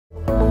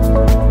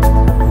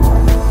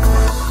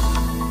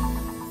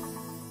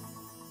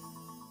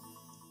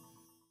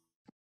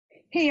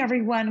Hey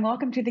everyone,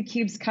 welcome to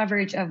theCUBE's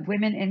coverage of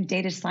Women in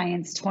Data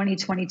Science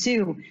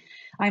 2022.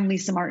 I'm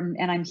Lisa Martin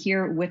and I'm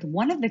here with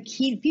one of the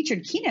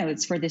featured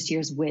keynotes for this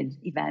year's WiDS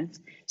event,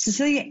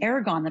 Cecilia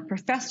Aragon, the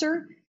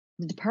professor,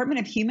 the Department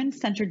of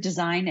Human-Centered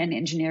Design and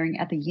Engineering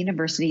at the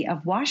University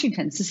of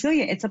Washington.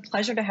 Cecilia, it's a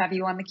pleasure to have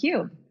you on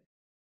theCUBE.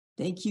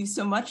 Thank you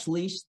so much,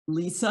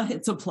 Lisa.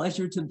 It's a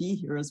pleasure to be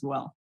here as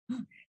well.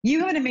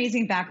 You have an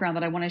amazing background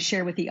that I want to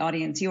share with the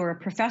audience. You are a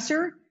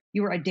professor,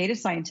 you are a data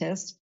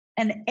scientist,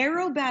 an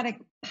aerobatic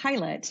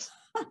pilot,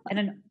 and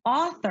an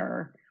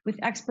author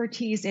with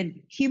expertise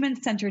in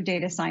human-centered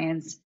data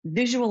science,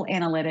 visual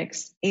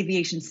analytics,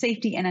 aviation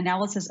safety, and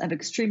analysis of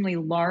extremely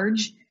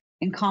large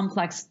and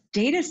complex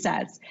data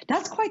sets.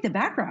 That's quite the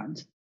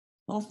background.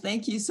 Well,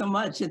 thank you so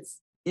much.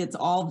 It's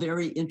all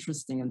very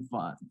interesting and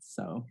fun.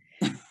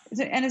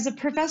 And as a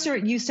professor,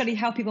 you study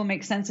how people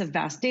make sense of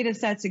vast data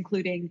sets,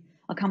 including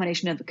a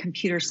combination of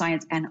computer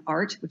science and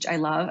art, which I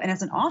love. And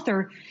as an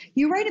author,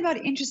 you write about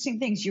interesting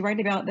things. You write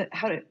about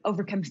how to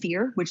overcome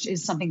fear, which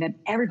is something that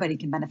everybody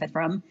can benefit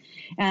from,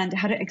 and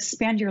how to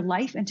expand your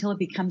life until it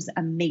becomes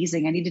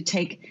amazing. I need to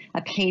take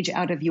a page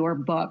out of your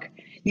book.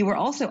 You were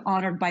also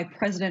honored by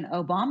President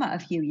Obama a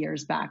few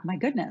years back. My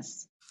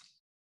goodness.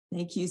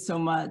 Thank you so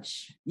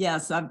much.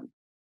 Yes,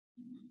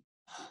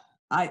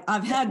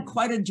 I've had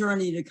quite a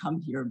journey to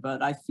come here,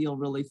 but I feel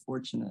really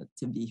fortunate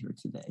to be here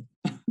today.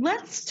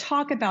 Let's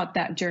talk about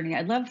that journey.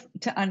 I'd love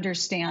to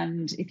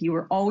understand if you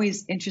were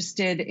always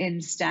interested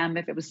in STEM,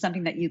 if it was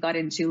something that you got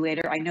into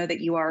later. I know that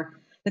you are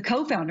the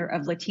co-founder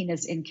of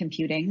Latinas in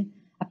Computing,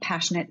 a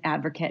passionate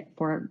advocate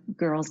for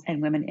girls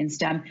and women in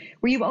STEM.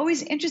 Were you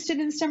always interested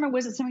in STEM, or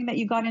was it something that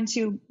you got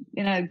into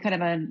in a kind of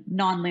a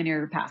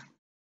non-linear path?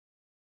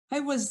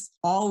 I was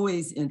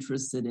always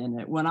interested in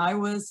it. When I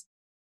was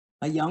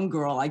a young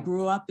girl, I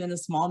grew up in a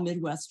small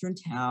Midwestern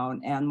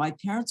town, and my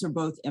parents are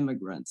both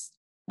immigrants.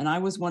 And I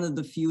was one of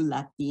the few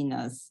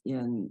Latinas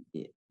in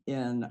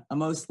a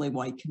mostly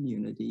white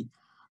community.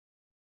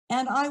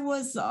 And I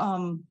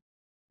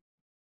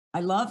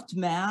loved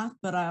math,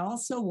 but I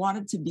also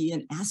wanted to be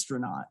an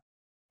astronaut.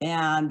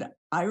 And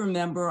I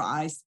remember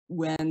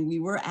when we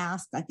were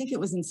asked, I think it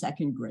was in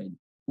second grade,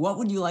 what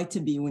would you like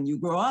to be when you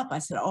grow up? I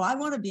said, oh, I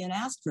want to be an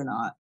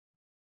astronaut.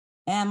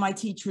 And my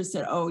teacher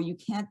said, oh, you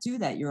can't do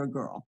that. You're a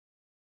girl.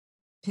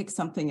 Pick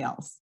something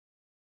else.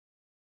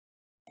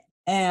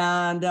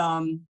 And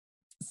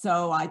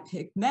so I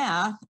picked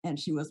math, and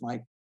she was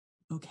like,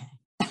 okay.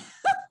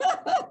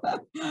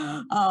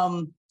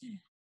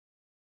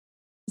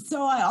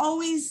 So I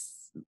always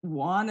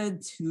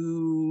wanted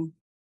to,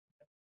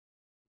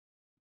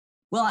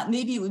 well,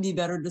 maybe it would be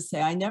better to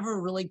say I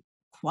never really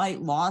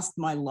quite lost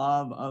my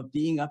love of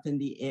being up in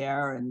the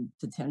air and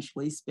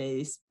potentially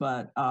space,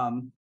 but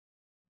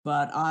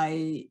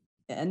I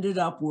ended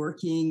up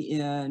working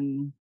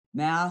in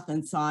math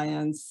and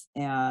science,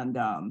 and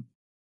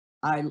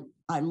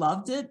I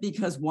loved it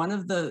because one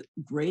of the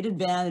great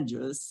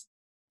advantages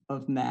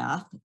of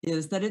math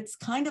is that it's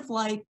kind of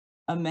like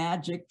a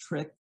magic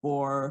trick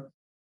for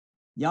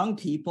young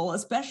people,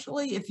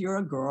 especially if you're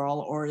a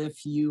girl or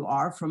if you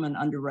are from an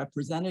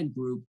underrepresented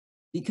group,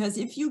 because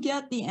if you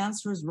get the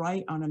answers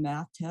right on a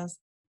math test,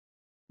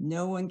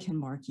 no one can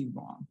mark you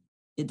wrong.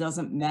 It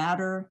doesn't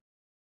matter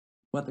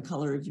what the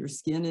color of your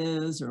skin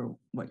is or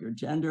what your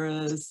gender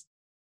is.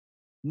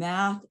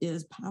 Math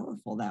is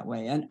powerful that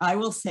way. And I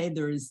will say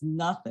there is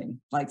nothing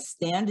like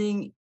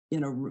standing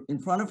in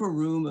front of a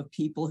room of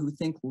people who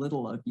think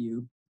little of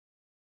you,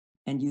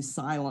 and you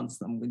silence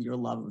them with your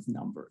love of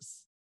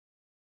numbers.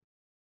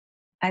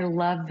 I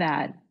love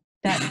that.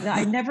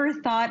 I never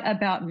thought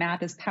about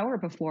math as power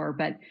before,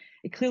 but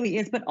it clearly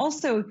is. But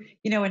also,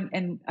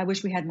 and I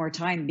wish we had more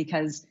time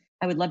because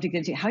I would love to get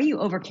into how you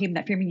overcame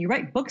that fear. I mean, you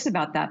write books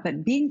about that,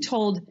 but being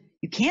told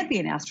you can't be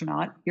an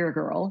astronaut, you're a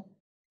girl,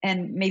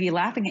 and maybe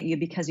laughing at you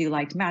because you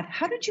liked math.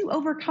 How did you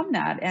overcome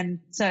that and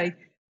say,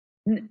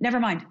 never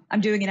mind, I'm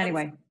doing it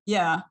anyway?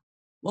 Yeah,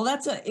 well,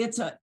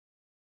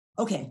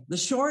 okay, the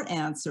short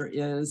answer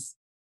is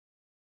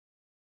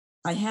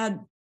I had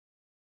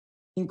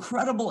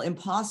incredible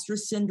imposter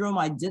syndrome.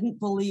 I didn't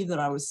believe that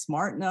I was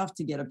smart enough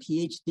to get a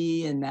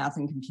PhD in math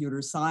and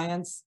computer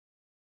science.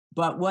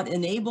 But what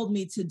enabled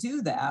me to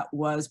do that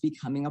was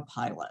becoming a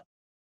pilot.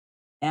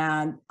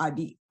 And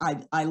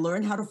I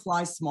learned how to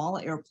fly small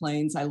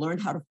airplanes. I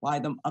learned how to fly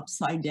them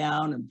upside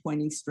down and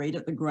pointing straight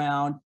at the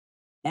ground.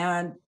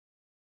 And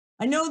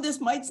I know this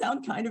might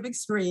sound kind of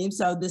extreme,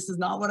 so this is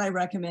not what I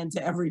recommend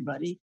to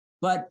everybody.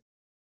 But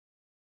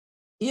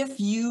if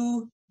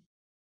you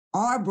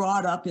are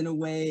brought up in a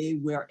way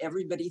where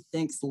everybody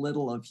thinks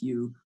little of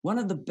you, one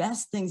of the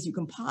best things you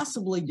can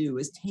possibly do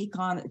is take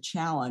on a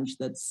challenge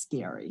that's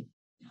scary.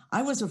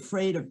 I was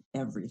afraid of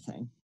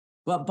everything.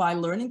 But by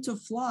learning to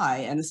fly,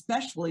 and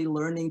especially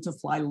learning to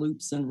fly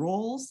loops and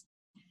rolls,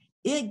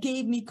 it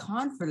gave me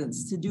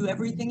confidence to do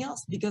everything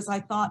else because I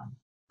thought,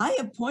 I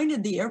have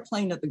pointed the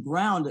airplane at the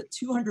ground at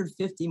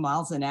 250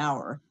 miles an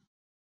hour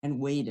and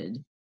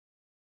waited.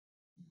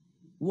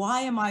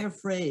 Why am I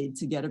afraid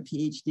to get a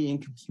PhD in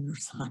computer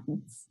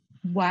science?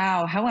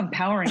 Wow, how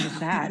empowering is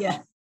that? Yeah,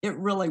 It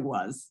really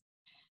was.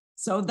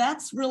 So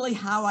that's really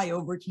how I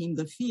overcame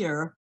the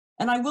fear.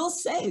 And I will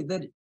say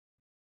that,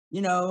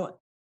 you know,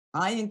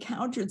 I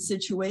encountered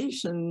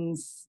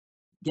situations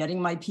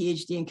getting my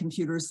PhD in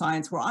computer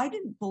science where I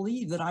didn't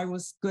believe that I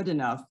was good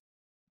enough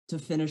to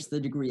finish the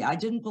degree. I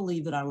didn't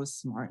believe that I was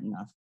smart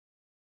enough.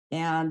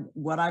 And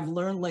what I've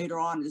learned later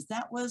on is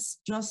that was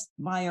just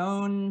my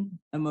own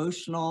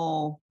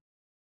emotional,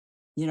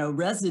 you know,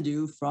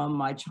 residue from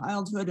my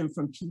childhood and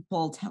from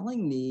people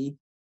telling me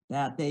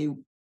that they, you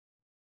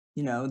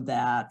know,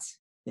 that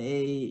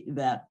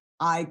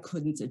I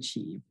couldn't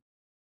achieve.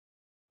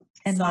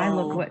 And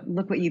so,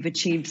 look what you've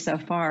achieved so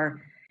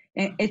far.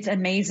 It's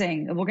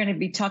amazing. We're going to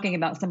be talking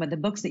about some of the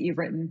books that you've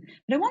written,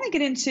 but I want to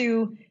get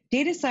into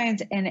data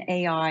science and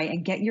AI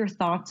and get your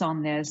thoughts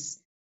on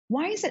this.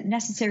 Why is it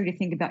necessary to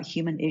think about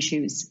human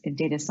issues in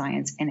data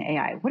science and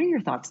AI? What are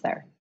your thoughts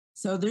there?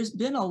 So there's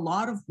been a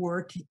lot of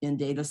work in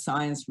data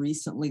science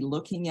recently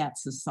looking at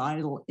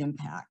societal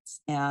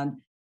impacts. And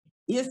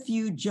if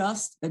you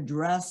just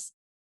address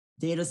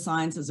data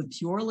science as a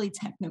purely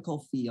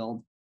technical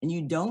field and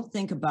you don't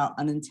think about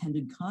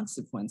unintended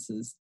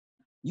consequences,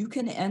 you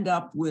can end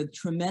up with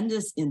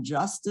tremendous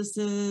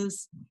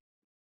injustices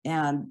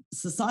and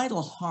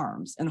societal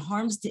harms and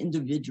harms to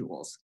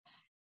individuals.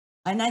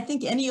 And I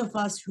think any of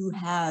us who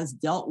has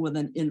dealt with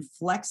an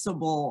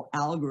inflexible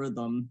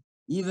algorithm,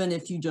 even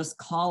if you just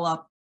call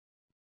up,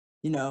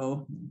 you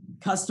know,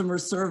 customer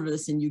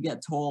service and you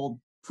get told,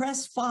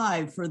 press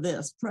 5 for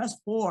this, press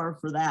 4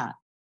 for that.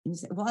 And you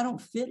say, well, I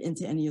don't fit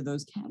into any of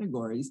those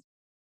categories,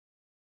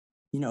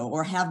 you know,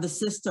 or have the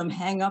system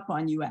hang up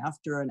on you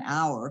after an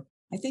hour.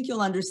 I think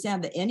you'll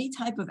understand that any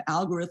type of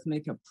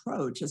algorithmic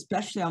approach,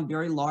 especially on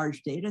very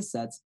large data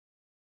sets,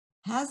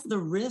 has the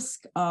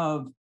risk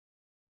of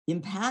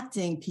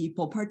impacting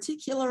people,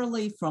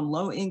 particularly from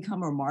low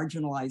income or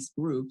marginalized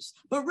groups,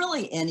 but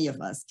really any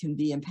of us can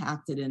be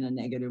impacted in a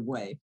negative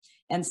way.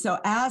 And so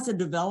as a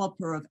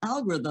developer of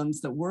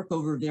algorithms that work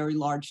over very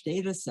large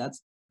data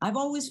sets, I've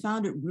always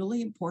found it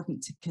really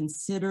important to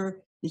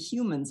consider the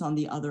humans on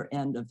the other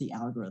end of the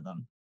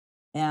algorithm.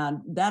 And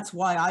that's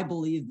why I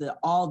believe that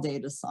all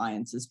data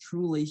science is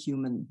truly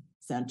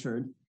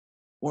human-centered,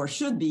 or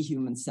should be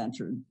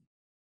human-centered.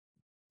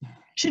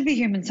 Should be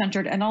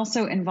human-centered, and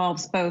also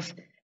involves both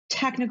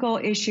technical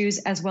issues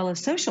as well as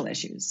social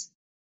issues.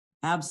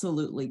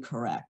 Absolutely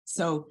correct.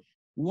 So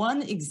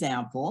one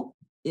example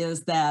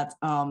is that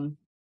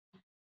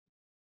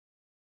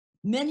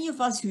many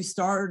of us who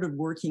started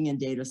working in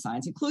data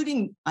science,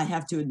 including, I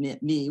have to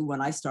admit, me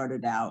when I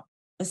started out,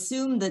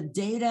 assume that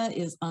data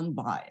is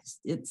unbiased.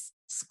 It's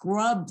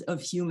scrubbed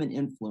of human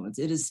influence.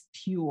 It is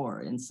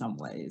pure in some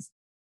ways.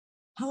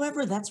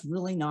 However, that's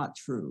really not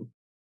true.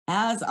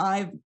 As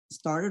I've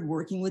started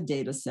working with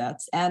data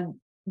sets, and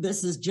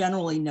this is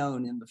generally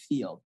known in the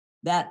field,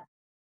 that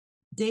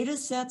data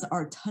sets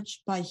are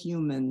touched by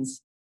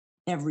humans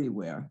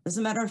everywhere. As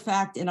a matter of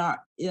fact,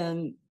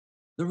 in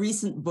the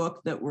recent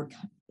book that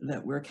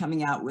we're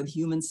coming out with,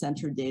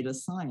 Human-Centered Data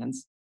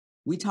Science,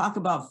 we talk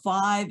about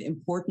 5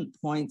 important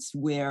points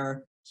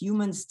where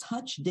humans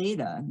touch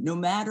data, no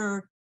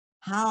matter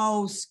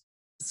how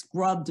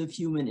scrubbed of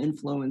human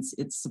influence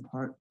it's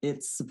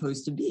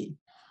supposed to be.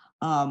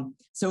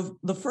 So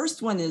the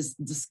first one is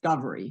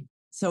discovery.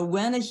 So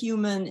when a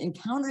human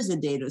encounters a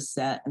data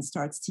set and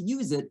starts to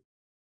use it,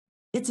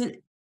 it's a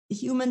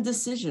human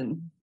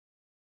decision.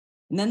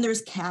 And then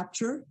there's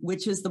capture,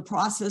 which is the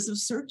process of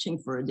searching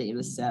for a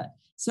data set.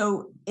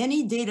 So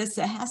any data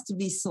set has to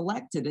be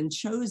selected and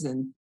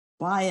chosen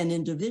by an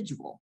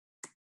individual.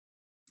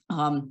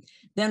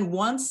 Then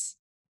once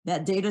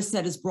that data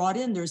set is brought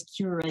in, there's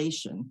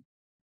curation.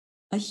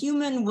 A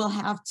human will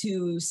have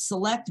to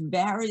select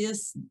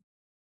various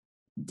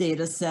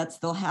data sets.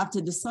 They'll have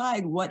to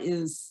decide what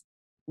is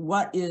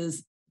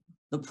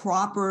the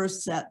proper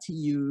set to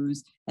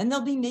use, and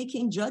they'll be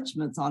making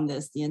judgments on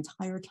this the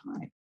entire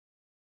time.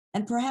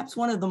 And perhaps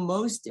one of the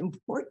most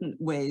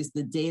important ways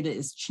the data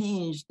is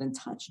changed and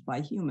touched by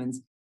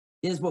humans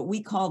is what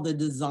we call the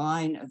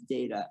design of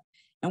data.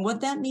 And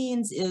what that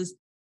means is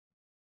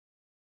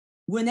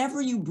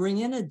whenever you bring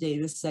in a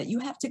data set, you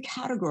have to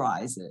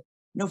categorize it.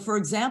 You know, for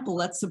example,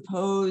 let's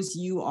suppose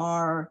you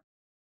are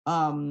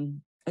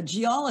a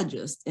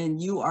geologist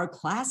and you are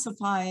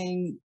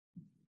classifying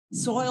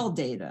soil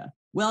data.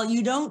 Well,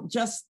 you don't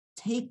just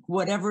take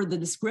whatever the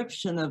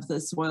description of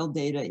the soil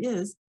data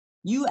is,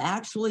 you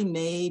actually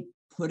may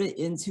put it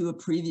into a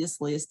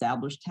previously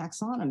established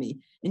taxonomy,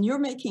 and you're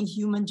making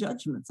human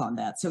judgments on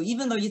that. So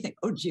even though you think,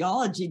 oh,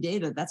 geology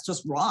data, that's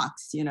just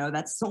rocks, you know,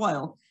 that's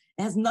soil,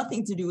 it has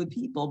nothing to do with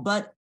people,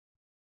 but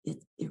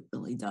it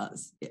really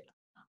does.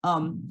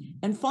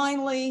 And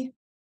finally,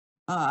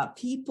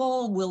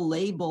 people will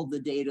label the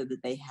data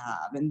that they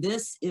have. And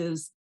this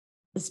is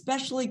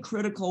especially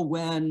critical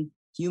when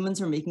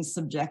humans are making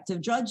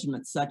subjective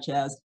judgments, such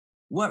as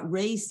what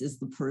race is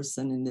the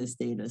person in this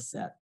data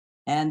set?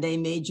 And they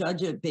may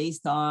judge it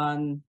based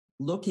on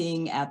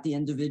looking at the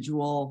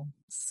individual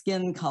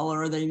skin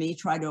color. They may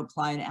try to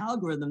apply an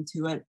algorithm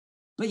to it,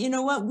 But you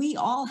know what? We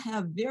all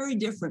have very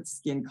different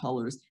skin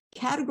colors.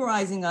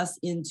 Categorizing us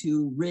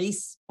into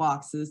race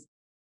boxes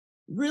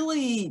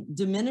really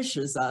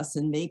diminishes us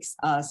and makes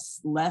us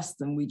less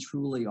than we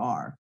truly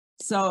are.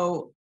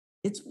 So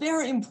it's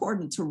very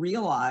important to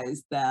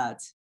realize that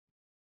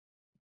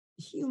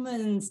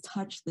humans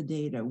touch the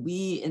data.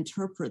 We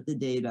interpret the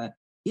data.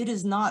 It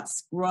is not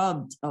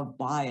scrubbed of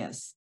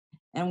bias.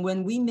 And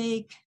when we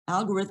make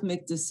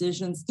algorithmic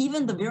decisions,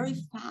 even the very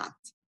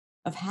fact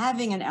of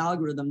having an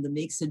algorithm that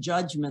makes a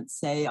judgment,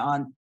 say,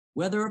 on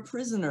whether a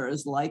prisoner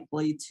is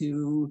likely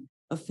to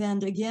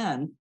offend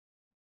again,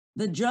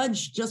 the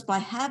judge, just by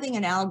having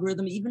an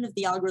algorithm, even if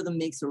the algorithm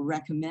makes a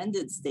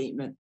recommended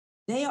statement,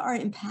 they are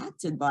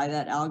impacted by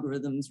that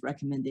algorithm's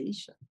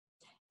recommendation.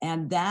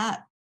 And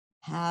that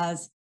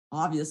has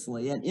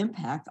obviously an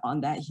impact on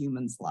that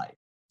human's life.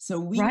 So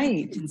we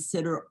need to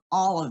consider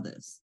all of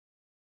this.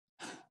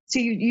 So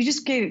you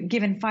just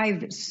given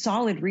 5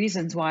 solid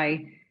reasons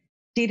why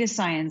data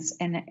science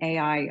and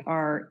AI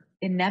are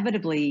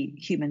inevitably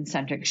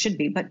human-centric, should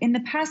be. But in the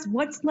past,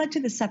 what's led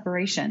to the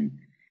separation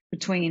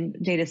between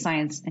data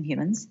science and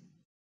humans?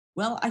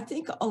 Well, I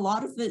think a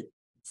lot of it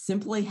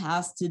simply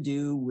has to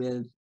do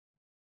with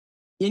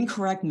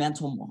incorrect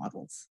mental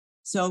models.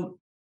 So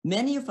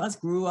many of us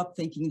grew up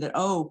thinking that,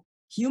 oh,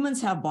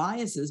 humans have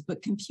biases,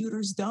 but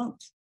computers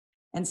don't.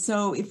 And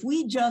so if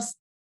we just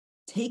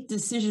take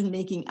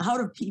decision-making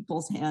out of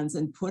people's hands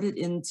and put it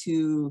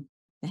into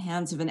the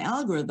hands of an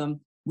algorithm,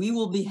 we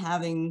will be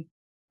having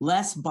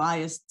less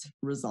biased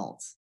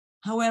results.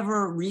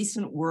 However,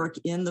 recent work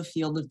in the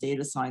field of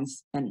data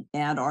science and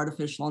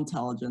artificial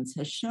intelligence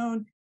has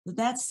shown that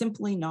that's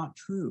simply not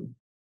true,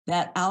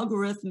 that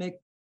algorithms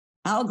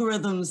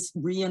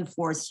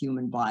reinforce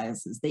human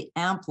biases, they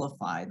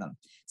amplify them.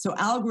 So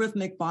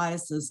algorithmic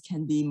biases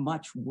can be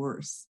much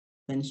worse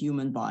than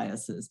human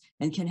biases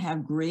and can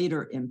have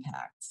greater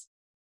impacts.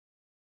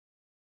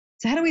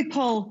 So how do we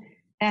pull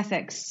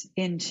ethics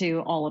into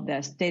all of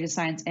this, data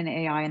science and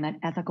AI, and that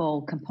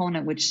ethical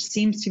component, which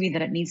seems to be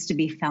that it needs to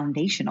be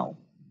foundational?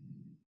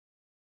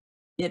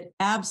 It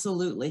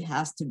absolutely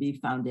has to be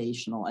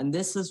foundational. And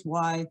this is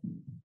why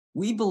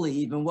we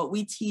believe, and what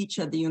we teach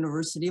at the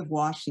University of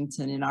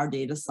Washington in our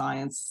data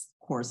science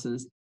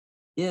courses,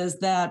 is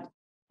that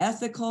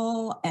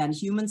ethical and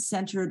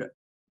human-centered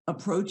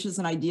approaches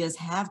and ideas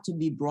have to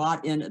be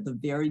brought in at the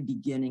very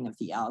beginning of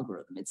the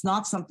algorithm. It's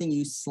not something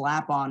you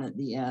slap on at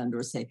the end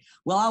or say,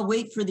 well, I'll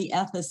wait for the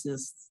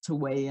ethicists to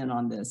weigh in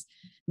on this.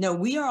 No,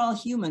 we are all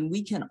human.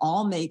 We can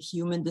all make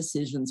human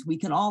decisions. We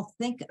can all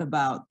think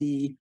about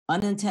the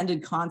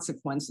unintended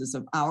consequences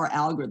of our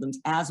algorithms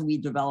as we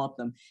develop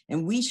them.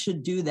 And we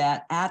should do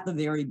that at the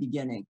very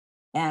beginning.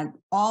 And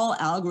all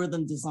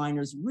algorithm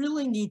designers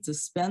really need to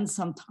spend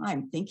some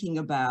time thinking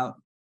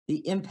about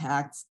the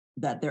impacts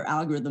that their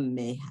algorithm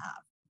may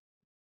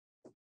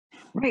have.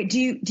 Right.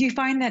 Do you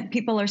find that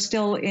people are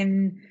still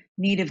in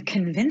need of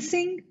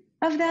convincing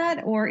of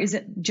that, or is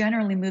it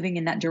generally moving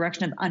in that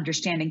direction of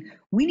understanding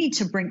we need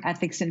to bring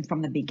ethics in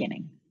from the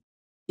beginning?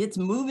 It's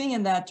moving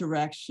in that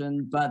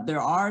direction, but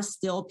there are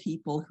still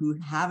people who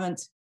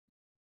haven't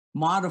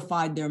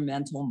modified their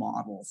mental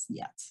models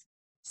yet.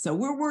 So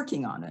we're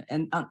working on it.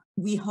 And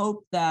we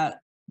hope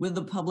that with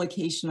the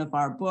publication of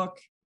our book,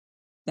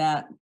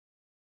 that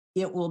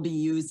it will be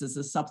used as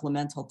a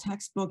supplemental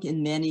textbook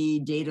in many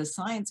data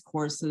science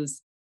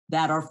courses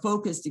that are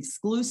focused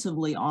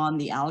exclusively on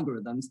the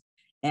algorithms,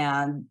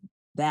 and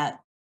that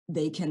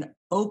they can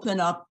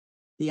open up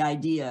the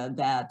idea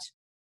that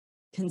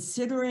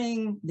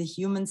considering the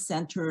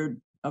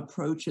human-centered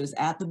approaches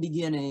at the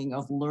beginning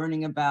of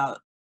learning about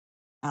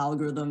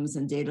algorithms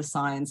and data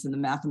science and the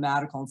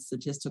mathematical and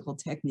statistical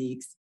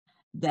techniques,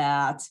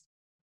 that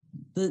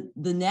the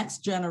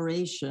next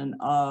generation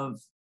of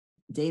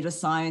data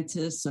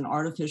scientists and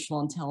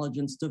artificial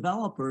intelligence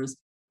developers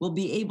will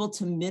be able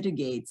to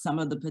mitigate some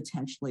of the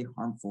potentially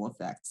harmful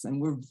effects. And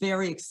we're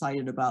very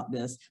excited about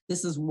this.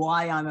 This is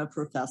why I'm a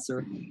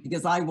professor,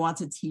 because I want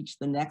to teach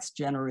the next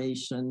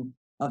generation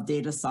of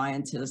data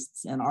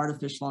scientists and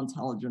artificial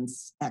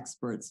intelligence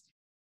experts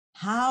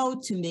how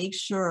to make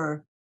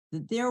sure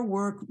that their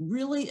work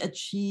really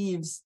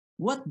achieves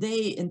what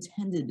they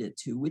intended it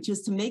to, which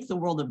is to make the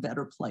world a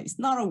better place,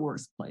 not a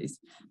worse place,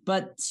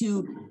 but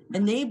to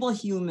enable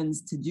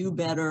humans to do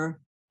better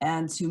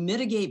and to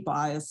mitigate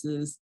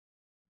biases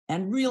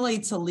and really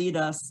to lead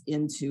us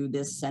into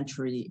this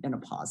century in a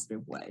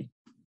positive way.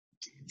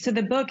 So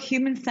the book,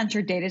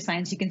 Human-Centered Data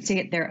Science, you can see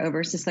it there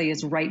over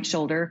Cecilia's right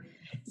shoulder.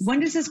 When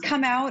does this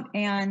come out,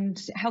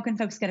 and how can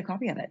folks get a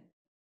copy of it?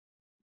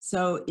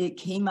 So it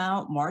came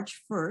out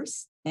March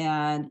 1st,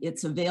 and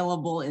it's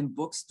available in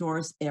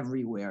bookstores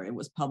everywhere. It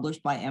was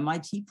published by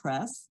MIT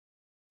Press,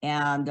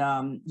 and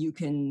you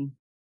can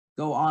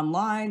go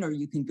online, or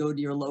you can go to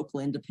your local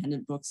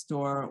independent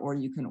bookstore, or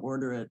you can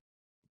order it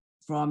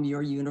from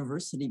your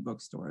university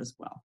bookstore as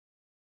well.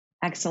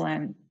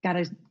 Excellent. Got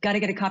to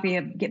get a copy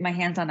of, get my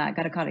hands on that.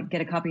 Got to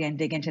get a copy and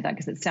dig into that,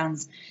 because it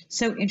sounds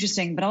so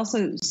interesting, but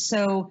also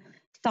so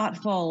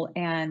thoughtful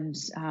and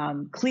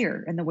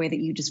clear in the way that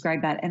you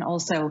describe that, and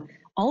also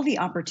all the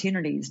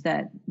opportunities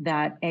that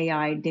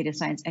AI, data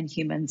science, and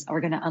humans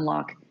are going to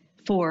unlock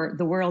for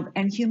the world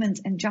and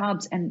humans and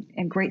jobs and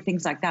great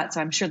things like that.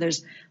 So I'm sure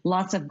there's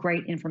lots of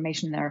great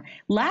information there.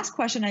 Last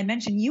question, I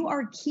mentioned you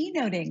are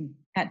keynoting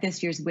at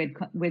this year's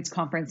WiDS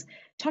conference.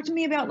 Talk to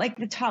me about like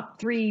the top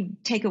 3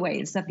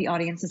 takeaways that the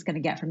audience is going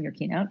to get from your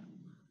keynote.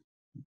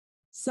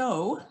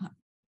 So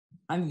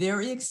I'm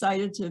very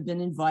excited to have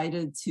been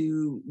invited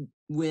to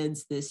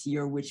WiDS this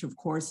year, which of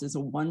course is a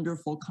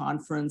wonderful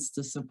conference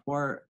to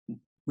support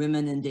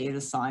women in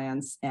data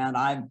science. And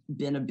I've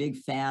been a big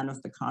fan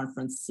of the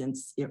conference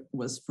since it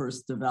was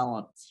first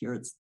developed here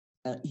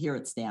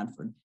at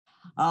Stanford.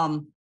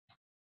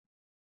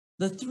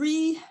 The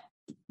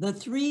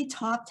three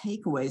top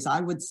takeaways I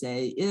would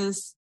say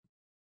is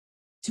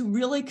to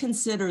really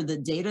consider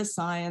that data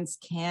science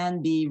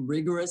can be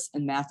rigorous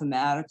and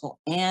mathematical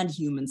and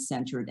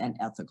human-centered and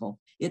ethical.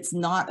 It's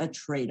not a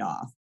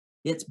trade-off.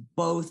 It's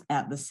both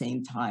at the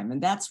same time.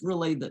 And that's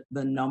really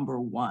the number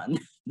one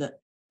that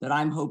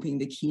I'm hoping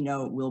the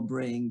keynote will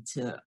bring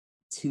to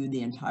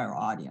the entire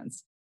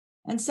audience.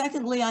 And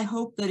secondly, I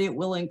hope that it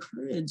will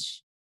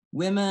encourage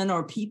women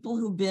or people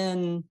who've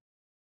been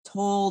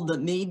told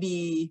that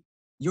maybe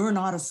you're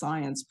not a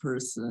science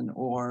person,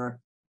 or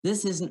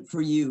this isn't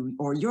for you,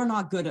 or you're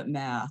not good at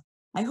math.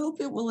 I hope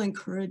it will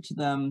encourage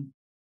them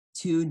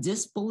to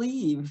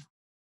disbelieve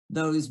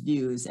those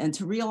views and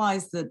to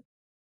realize that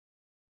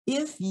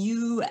if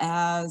you,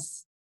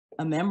 as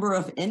a member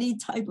of any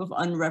type of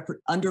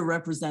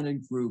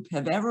underrepresented group,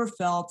 have ever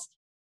felt,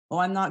 oh,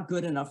 I'm not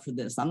good enough for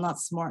this, I'm not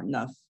smart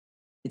enough,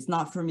 it's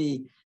not for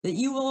me, that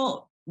you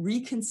will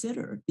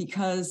reconsider,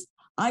 because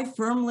I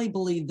firmly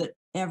believe that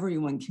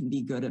everyone can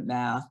be good at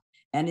math.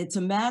 And it's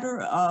a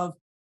matter of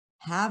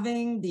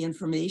having the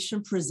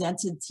information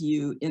presented to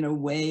you in a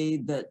way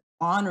that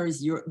honors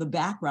the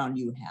background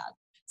you had.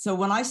 So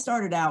when I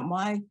started out,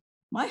 my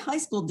high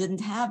school didn't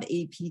have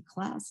AP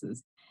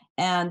classes.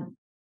 And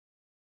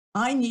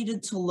I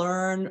needed to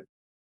learn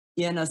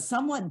in a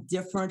somewhat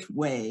different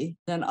way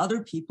than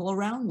other people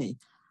around me.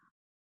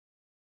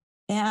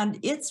 And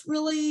it's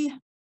really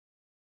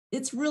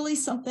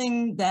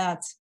something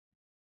that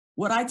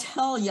what I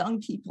tell young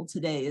people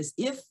today is,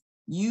 if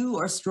you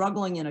are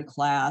struggling in a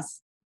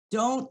class,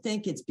 don't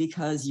think it's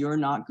because you're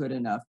not good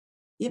enough.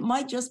 It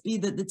might just be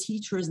that the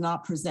teacher is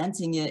not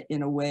presenting it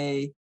in a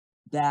way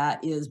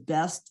that is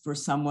best for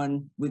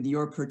someone with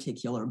your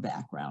particular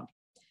background.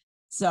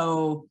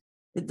 So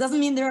it doesn't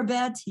mean they're a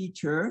bad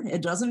teacher.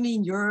 It doesn't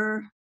mean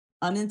you're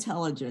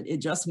unintelligent. It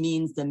just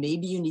means that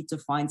maybe you need to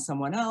find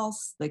someone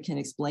else that can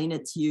explain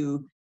it to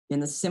you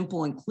in a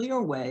simple and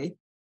clear way.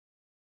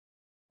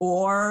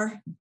 Or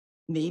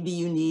maybe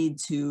you need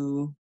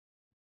to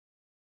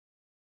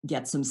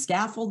get some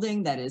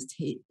scaffolding, that is,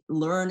 take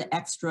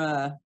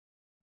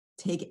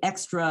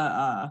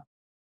extra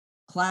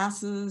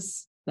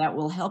classes that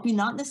will help you,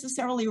 not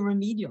necessarily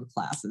remedial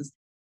classes.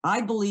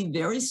 I believe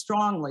very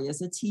strongly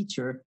as a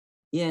teacher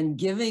in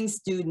giving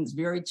students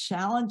very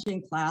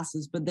challenging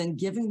classes, but then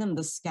giving them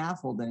the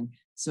scaffolding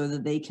so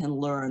that they can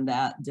learn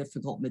that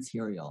difficult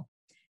material.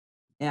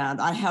 And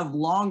I have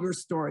longer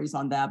stories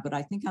on that, but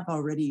I think I've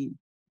already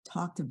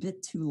talked a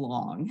bit too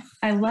long.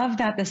 I love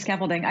that, the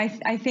scaffolding.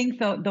 I think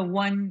the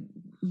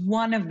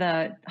one of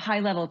the high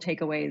level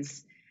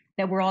takeaways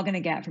that we're all going to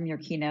get from your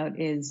keynote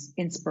is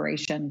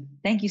inspiration.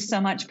 Thank you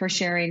so much for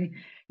sharing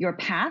your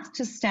path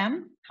to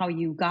STEM, how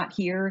you got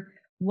here,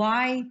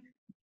 why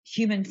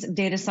humans,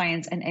 data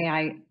science, and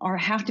AI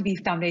have to be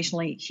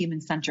foundationally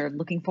human-centered.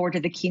 Looking forward to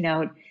the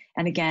keynote.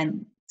 And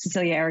again,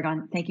 Cecilia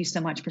Aragon, thank you so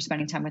much for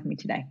spending time with me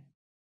today.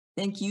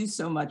 Thank you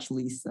so much,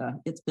 Lisa.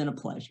 It's been a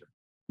pleasure.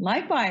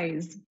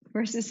 Likewise,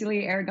 for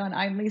Cecilia Aragon,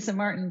 I'm Lisa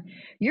Martin.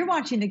 You're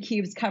watching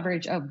theCUBE's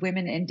coverage of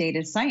Women in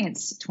Data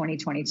Science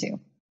 2022.